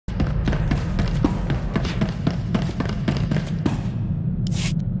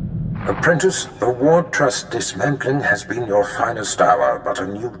Apprentice, the War Trust dismantling has been your finest hour, but a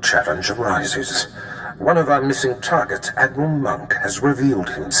new challenge arises. One of our missing targets, Admiral Monk, has revealed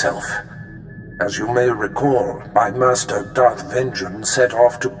himself. As you may recall, my master Darth Vengeance set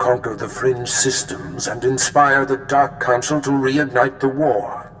off to conquer the Fringe systems and inspire the Dark Council to reignite the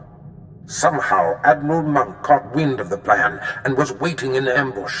war. Somehow, Admiral Monk caught wind of the plan and was waiting in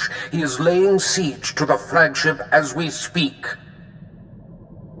ambush. He is laying siege to the flagship as we speak.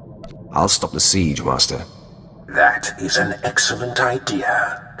 I'll stop the siege, Master. That is an excellent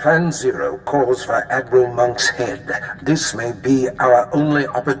idea. Plan Zero calls for Admiral Monk's head. This may be our only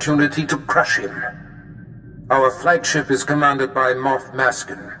opportunity to crush him. Our flagship is commanded by Moff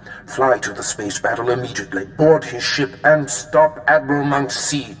Maskin. Fly to the space battle immediately, board his ship, and stop Admiral Monk's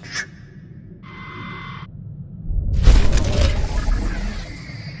siege.